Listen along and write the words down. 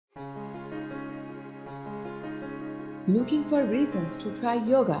Looking for reasons to try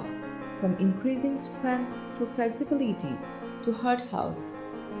yoga, from increasing strength through flexibility to heart health.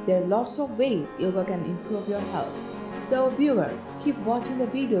 There are lots of ways yoga can improve your health. So viewer, keep watching the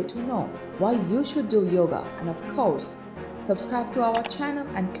video to know why you should do yoga, and of course, subscribe to our channel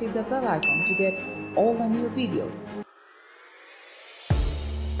and click the bell icon to get all the new videos.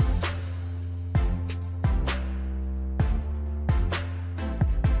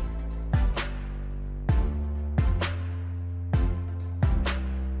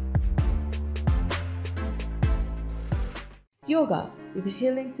 Yoga is a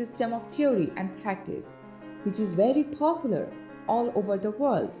healing system of theory and practice, which is very popular all over the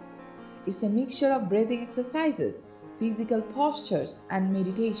world. It's a mixture of breathing exercises, physical postures, and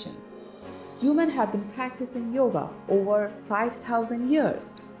meditations. Humans have been practicing yoga over 5,000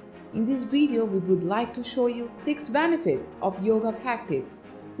 years. In this video, we would like to show you 6 benefits of yoga practice.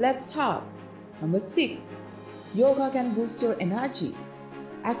 Let's start. Number 6. Yoga can boost your energy.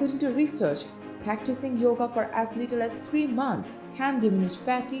 According to research, practicing yoga for as little as 3 months can diminish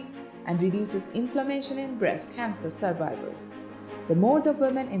fatigue and reduces inflammation in breast cancer survivors. The more the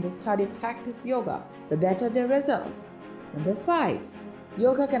women in the study practice yoga, the better their results. Number 5.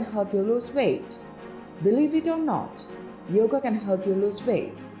 Yoga can help you lose weight. Believe it or not, yoga can help you lose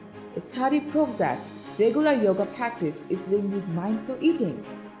weight. A study proves that regular yoga practice is linked with mindful eating,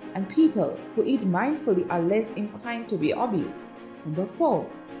 and people who eat mindfully are less inclined to be obese. Number 4.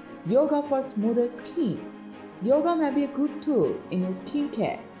 Yoga for smoother skin. Yoga may be a good tool in your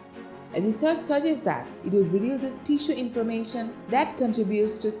skincare. A research suggests that it will reduce the tissue inflammation that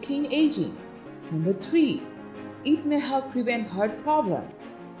contributes to skin aging. Number 3. It may help prevent heart problems.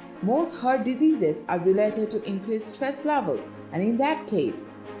 Most heart diseases are related to increased stress level, and in that case,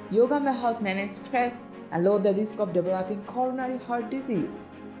 yoga may help manage stress and lower the risk of developing coronary heart disease.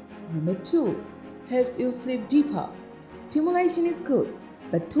 Number 2. Helps you sleep deeper. Stimulation is good,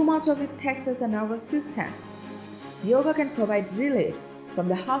 but too much of it taxes the nervous system. Yoga can provide relief from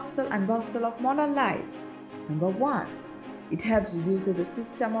the hustle and bustle of modern life. Number 1. It helps reduce the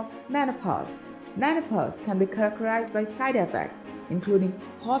symptoms of menopause. Menopause can be characterized by side effects, including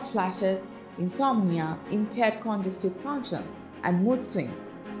hot flashes, insomnia, impaired congestive function, and mood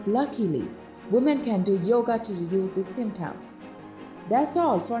swings. Luckily, women can do yoga to reduce these symptoms. That's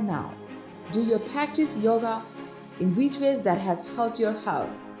all for now. Do you practice yoga? In which ways that has helped your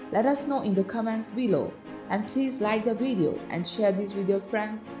health? Let us know in the comments below, and please like the video and share this with your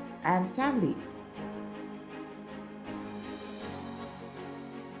friends and family.